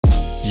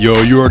Yo,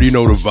 you already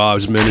know the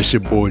vibes, man. It's your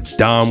boy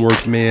Dom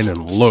Workman,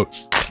 and look,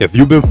 if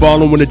you've been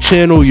following the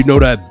channel, you know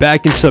that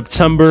back in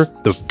September,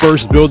 the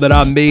first build that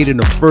I made and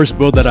the first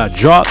build that I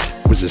dropped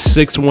was a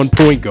 6'1"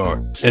 point guard.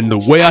 And the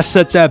way I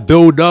set that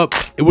build up,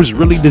 it was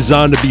really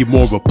designed to be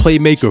more of a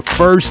playmaker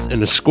first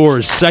and a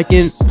scorer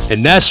second.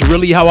 And that's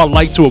really how I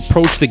like to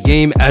approach the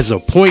game as a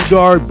point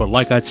guard. But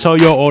like I tell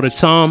y'all all the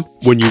time,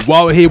 when you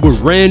out here with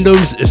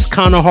randoms, it's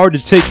kind of hard to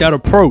take that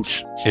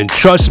approach. And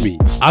trust me,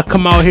 I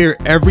come out here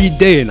every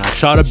day and I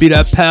try to be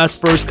that pass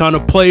first kind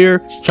of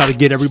player, try to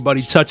get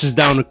everybody touches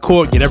down the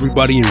court, get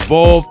everybody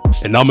involved.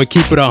 And I'm gonna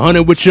keep it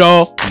 100 with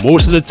y'all.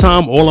 Most of the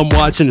time, all I'm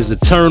watching is a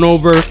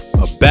turnover,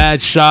 a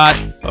bad shot,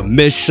 a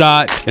missed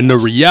shot. And the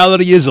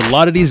reality is a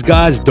lot of these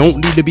guys don't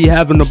need to be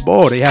having the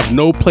ball. They have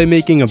no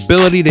playmaking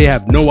ability, they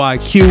have no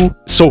IQ.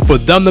 So for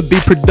them to be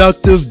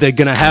productive, they're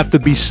gonna have to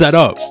be set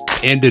up.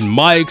 And in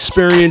my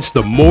experience,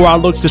 the more I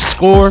look to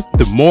score,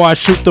 the more I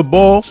shoot the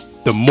ball,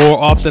 the more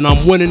often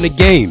I'm winning the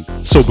game.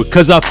 So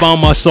because I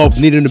found myself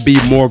needing to be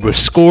more of a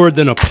scorer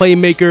than a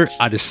playmaker,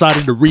 I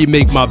decided to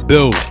remake my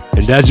build.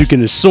 And as you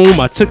can assume,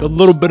 I took a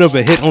little bit of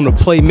a hit on the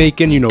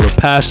playmaking, you know,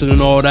 the passing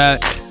and all that.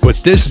 But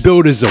this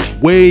build is a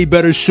way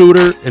better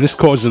shooter, and it's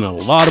causing a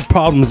lot of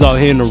problems out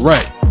here in the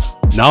rec.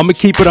 Now I'm gonna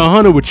keep it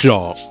 100 with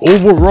y'all.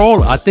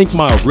 Overall, I think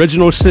my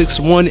original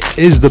 6'1"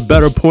 is the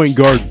better point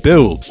guard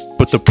build.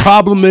 But the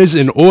problem is,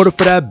 in order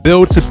for that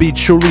build to be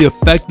truly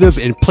effective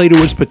and play to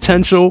its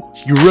potential,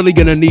 you're really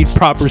gonna need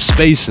proper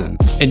spacing.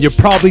 And you're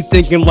probably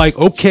thinking like,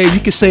 okay, you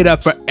can say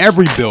that for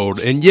every build,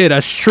 and yeah,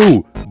 that's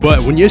true. But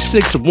when you're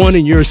 6'1"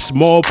 and you're a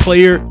small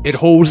player, it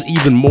holds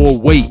even more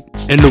weight.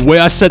 And the way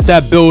I set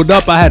that build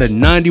up, I had a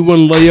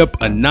 91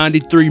 layup, a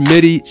 93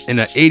 midi, and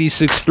an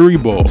 86 3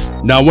 ball.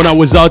 Now, when I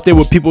was out there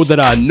with people that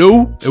I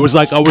knew, it was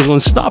like I was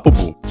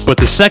unstoppable. But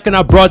the second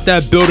I brought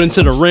that build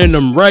into the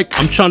random rec,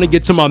 I'm trying to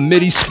get to my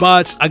midi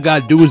spots. I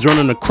got dudes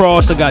running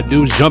across, I got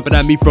dudes jumping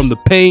at me from the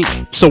paint.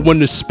 So when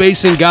the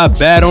spacing got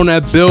bad on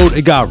that build,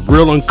 it got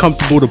real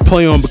uncomfortable to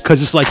play on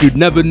because it's like you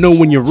never know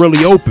when you're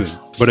really open.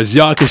 But as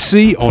y'all can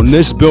see on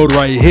this build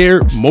right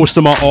here, most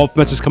of my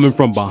offense is coming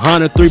from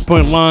behind the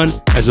three-point line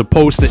as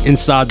opposed to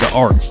inside the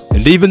arc.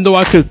 And even though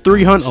I could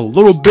 3-hunt a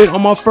little bit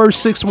on my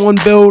first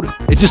 6'1" build,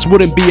 it just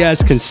wouldn't be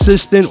as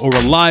consistent or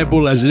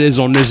reliable as it is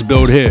on this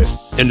build here.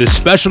 And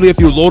especially if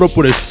you load up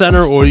with a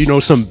center or, you know,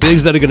 some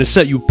bigs that are going to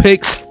set you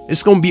picks,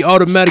 it's going to be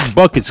automatic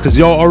buckets because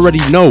y'all already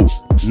know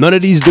none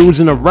of these dudes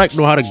in the rec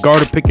know how to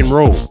guard a pick and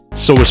roll.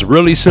 So it's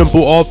really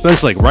simple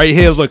offense. Like right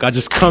here, look, I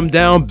just come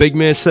down, big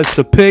man sets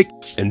the pick,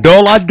 and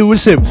all I do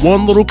is hit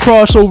one little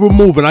crossover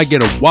move and I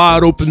get a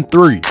wide open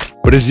three.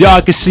 But as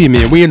y'all can see,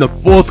 man, we in the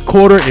fourth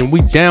quarter and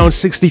we down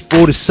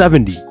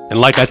 64-70. And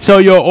like I tell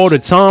y'all all the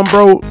time,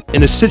 bro,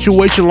 in a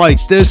situation like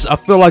this, I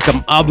feel like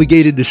I'm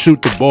obligated to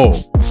shoot the ball.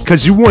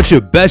 Because you want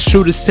your best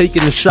shooters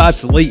taking the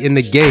shots late in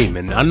the game.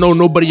 And I know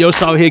nobody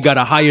else out here got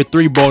a higher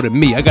 3-ball than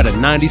me. I got a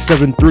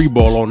 97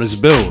 3-ball on this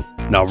build.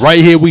 Now right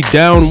here, we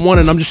down 1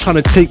 and I'm just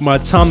trying to take my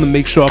time to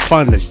make sure I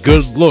find a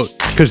good look.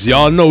 Because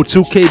y'all know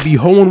 2K be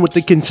hoeing with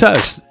the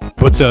contest.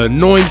 But the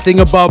annoying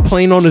thing about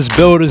playing on this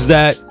build is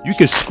that you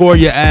can score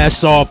your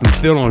ass off and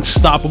feel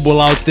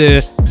unstoppable out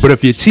there. But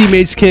if your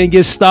teammates can't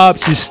get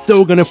stops, you're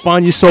still gonna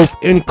find yourself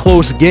in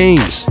close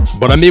games.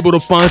 But I'm able to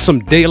find some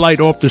daylight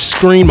off the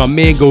screen. My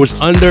man goes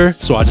under,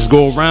 so I just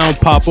go around,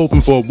 pop open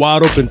for a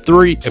wide open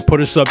 3 and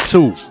put us up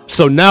 2.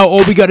 So now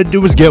all we gotta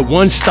do is get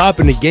one stop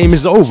and the game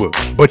is over.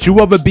 But you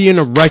ever be in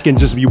a wreck and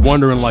just be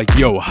wondering like,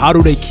 yo, how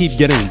do they keep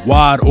getting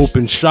wide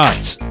open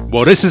shots?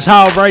 Well, this is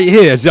how right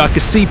here. As y'all can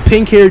see,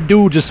 pink haired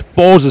dude just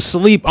falls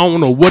asleep. I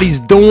don't know what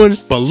he's doing,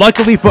 but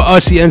luckily for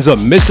us, he ends up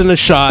missing a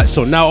shot.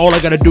 So now all I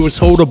gotta do is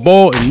hold the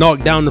ball and knock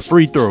down the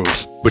free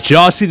throws. But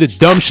y'all see the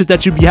dumb shit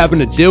that you be having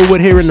to deal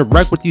with here in the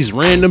rec with these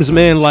randoms,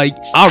 man. Like,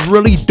 I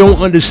really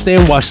don't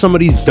understand why some of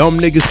these dumb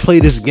niggas play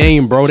this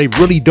game, bro. They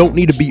really don't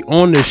need to be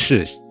on this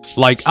shit.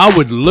 Like, I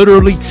would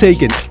literally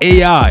take an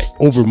AI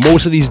over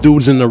most of these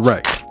dudes in the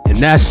rec. And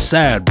that's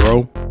sad,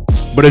 bro.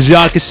 But as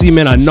y'all can see,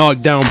 man, I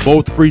knocked down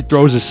both free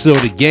throws to seal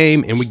the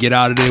game, and we get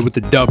out of there with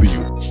the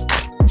W.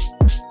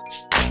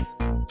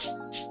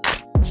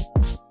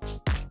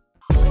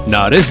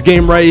 Now, this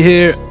game right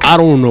here, I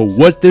don't know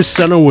what this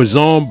center was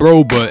on,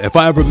 bro, but if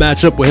I ever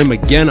match up with him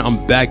again,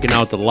 I'm backing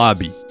out the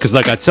lobby. Because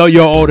like I tell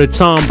y'all all the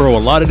time, bro, a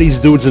lot of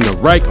these dudes in the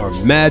rec are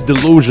mad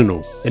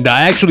delusional. And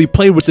I actually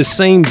played with the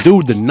same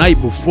dude the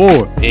night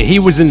before, and he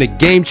was in the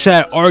game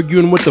chat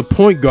arguing with the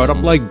point guard.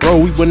 I'm like, bro,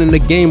 we winning the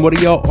game. What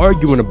are y'all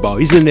arguing about?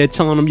 He's in there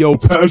telling him, yo,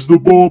 pass the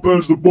ball,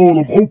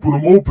 I'm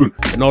open,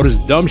 and all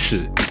this dumb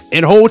shit.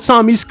 And the whole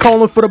time he's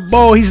calling for the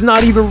ball, he's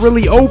not even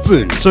really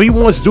open. So he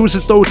wants dudes to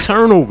throw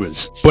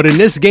turnovers. But in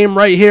this game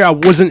right here, I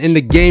wasn't in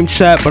the game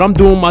chat, but I'm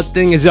doing my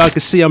thing. As y'all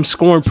can see, I'm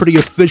scoring pretty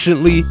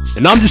efficiently.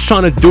 And I'm just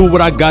trying to do what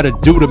I gotta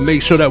do to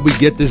make sure that we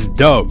get this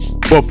dub.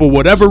 But for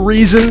whatever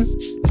reason,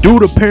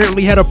 dude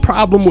apparently had a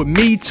problem with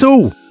me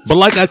too. But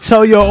like I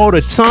tell y'all all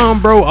the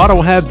time, bro, I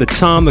don't have the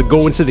time to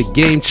go into the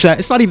game chat.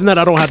 It's not even that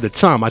I don't have the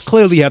time. I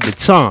clearly have the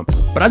time,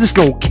 but I just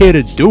don't care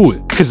to do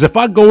it. Cause if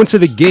I go into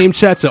the game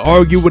chat to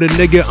argue with a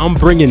nigga, I'm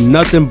bringing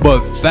nothing but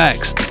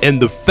facts.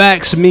 And the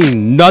facts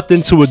mean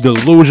nothing to a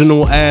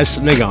delusional ass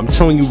nigga. I'm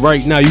telling you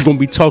right now, you're gonna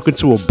be talking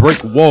to a brick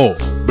wall.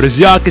 But as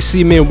y'all can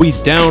see, man, we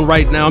down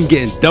right now. I'm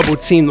getting double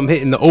teamed. I'm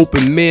hitting the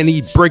open man.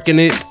 He breaking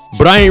it.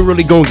 But I ain't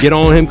really gonna get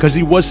on him because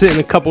he was hitting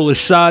a couple of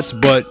shots.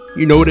 But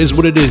you know, it is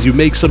what it is. You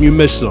make some, you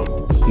miss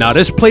some. Now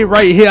this play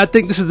right here, I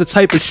think this is the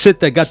type of shit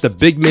that got the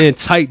big man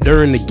tight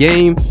during the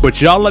game.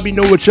 But y'all let me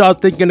know what y'all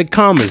think in the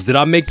comments. Did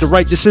I make the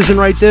right decision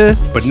right there?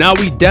 But now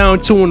we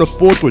down 2 in the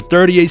 4th with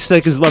 38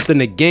 seconds left in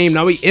the game.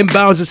 Now he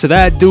inbounds it to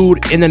that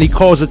dude and then he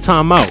calls a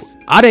timeout.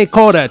 I didn't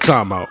call that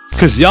timeout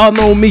because y'all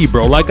know me,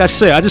 bro. Like I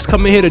said, I just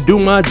come in here to do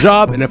my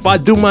job, and if I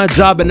do my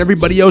job and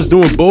everybody else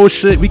doing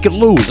bullshit, we can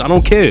lose. I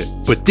don't care.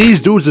 But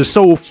these dudes are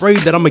so afraid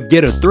that I'm gonna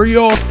get a 3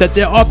 off that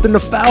they're opting to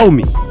foul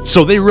me.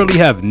 So they really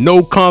have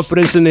no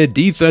confidence in their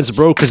defense,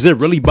 bro, because they're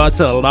really about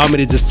to allow me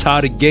to just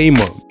tie the game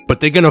up. But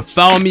they're gonna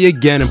foul me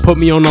again and put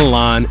me on the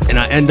line, and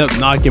I end up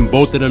knocking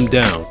both of them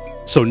down.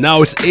 So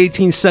now it's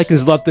 18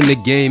 seconds left in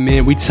the game,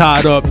 man. We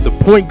tied up. The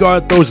point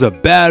guard throws a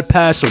bad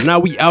pass, so now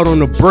we out on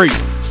the break.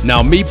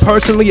 Now, me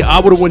personally, I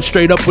would have went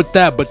straight up with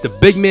that, but the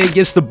big man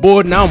gets the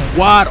board. Now I'm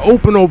wide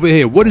open over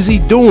here. What is he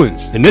doing?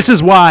 And this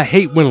is why I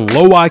hate when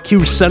low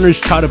IQ centers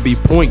try to be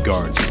point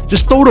guards.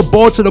 Just throw the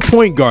ball to the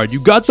point guard.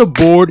 You got the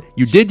board.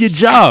 You did your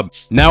job.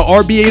 Now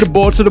RBA the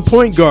ball to the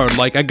point guard.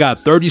 Like, I got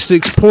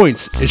 36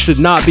 points. It should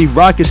not be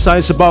rocket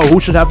science about who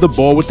should have the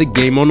ball with the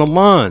game on the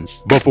line.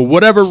 But for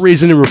whatever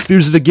reason, he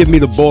refuses to give me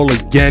the ball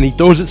again. He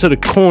throws it to the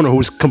corner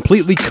who's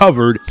completely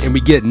covered, and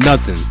we get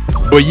nothing.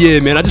 But yeah,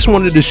 man, I just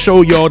wanted to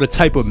show y'all the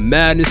type of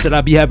madness that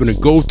I be having to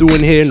go through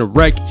in here in the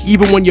wreck,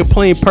 even when you're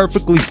playing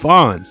perfectly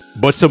fine.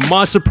 But to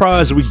my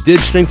surprise, we did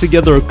string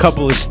together a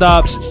couple of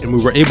stops, and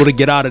we were able to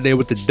get out of there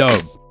with the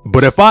dub.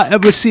 But if I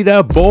ever see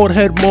that bald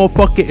head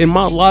motherfucker in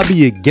my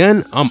lobby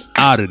again, I'm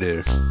out of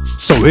there.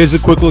 So here's a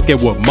quick look at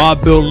what my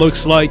build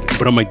looks like,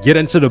 but I'm gonna get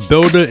into the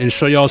builder and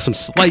show y'all some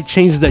slight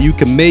changes that you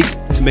can make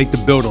to make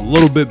the build a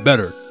little bit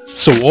better.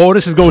 So all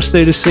this is gonna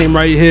stay the same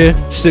right here.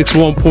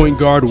 6'1" point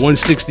guard,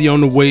 160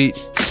 on the weight,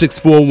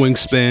 6'4"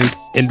 wingspan.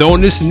 And on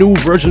this new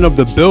version of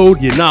the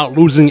build, you're not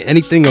losing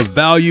anything of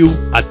value.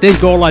 I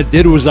think all I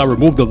did was I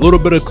removed a little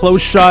bit of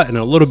close shot and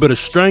a little bit of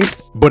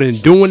strength. But in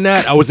doing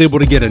that, I was able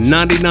to get a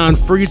 99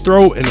 free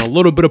throw and a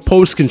little bit of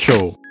post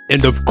control.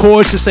 And of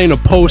course, this ain't a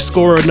post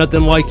score or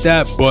nothing like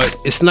that, but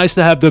it's nice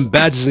to have them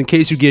badges in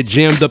case you get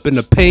jammed up in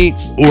the paint,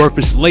 or if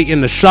it's late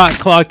in the shot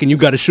clock and you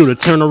got to shoot a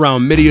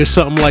turnaround midi or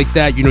something like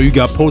that. You know, you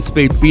got post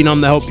fade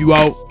phenom to help you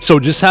out. So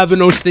just having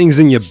those things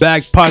in your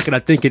back pocket, I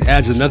think it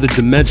adds another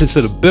dimension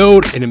to the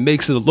build and it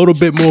makes it a little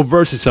bit more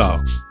versatile.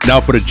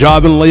 Now for the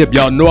job and layup,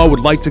 y'all know I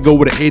would like to go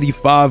with an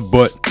 85,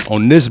 but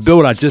on this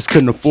build, I just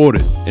couldn't afford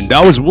it. And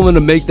I was willing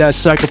to make that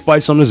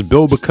sacrifice on this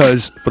build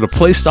because for the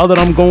play style that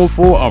I'm going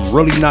for, I'm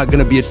really not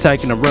going to be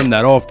attacking the rim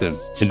that often.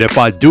 And if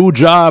I do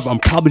job, I'm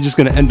probably just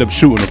going to end up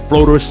shooting a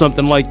floater or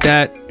something like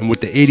that. And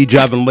with the 80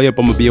 job and layup,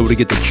 I'm going to be able to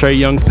get the Trae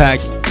Young pack.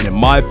 And in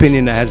my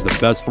opinion, that has the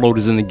best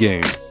floaters in the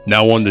game.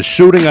 Now on the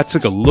shooting, I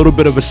took a little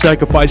bit of a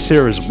sacrifice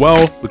here as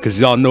well because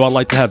y'all know I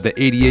like to have the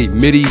 88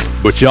 midi.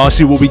 But y'all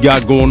see what we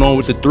got going on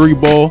with the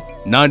 3-ball.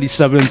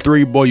 97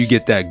 3-ball, you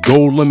get that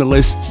gold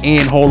limitless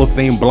and Hall of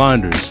Fame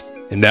blinders.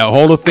 And that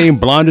Hall of Fame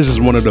blinders is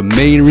one of the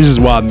main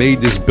reasons why I made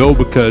this build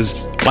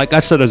because, like I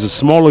said, as a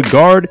smaller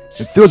guard,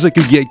 it feels like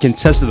you get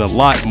contested a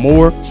lot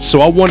more.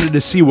 So I wanted to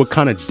see what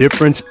kind of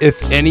difference,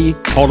 if any,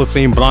 Hall of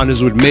Fame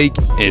blinders would make.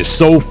 And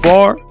so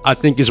far, I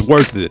think it's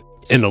worth it.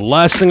 And the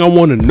last thing I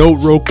want to note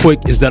real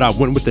quick is that I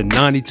went with the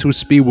 92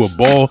 speed with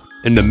ball.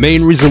 And the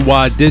main reason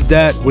why I did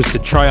that was to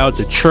try out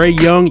the Trae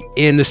Young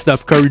and the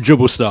Steph Curry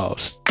dribble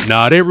styles.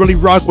 Now, I didn't really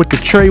rock with the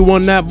Trae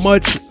one that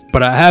much,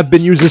 but I have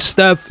been using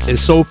Steph, and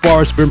so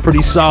far it's been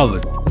pretty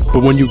solid.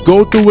 But when you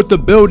go through with the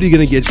build, you're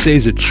going to get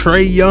shades of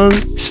Trae Young,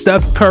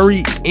 Steph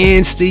Curry,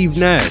 and Steve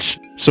Nash.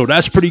 So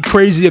that's pretty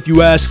crazy if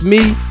you ask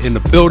me, and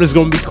the build is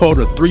going to be called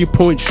a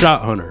 3-point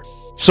shot hunter.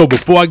 So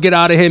before I get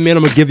out of here, man,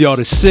 I'm going to give y'all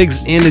the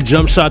SIGs and the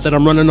jump shot that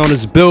I'm running on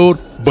this build.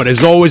 But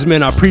as always,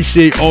 man, I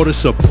appreciate all the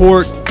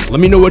support. Let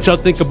me know what y'all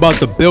think about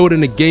the build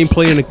and the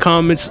gameplay in the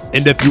comments.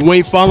 And if you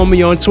ain't following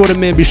me on Twitter,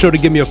 man, be sure to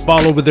give me a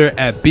follow over there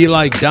at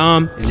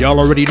BeLikeDom. And y'all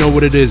already know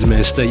what it is,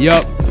 man. Stay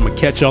up. I'm going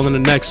to catch y'all in the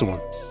next one.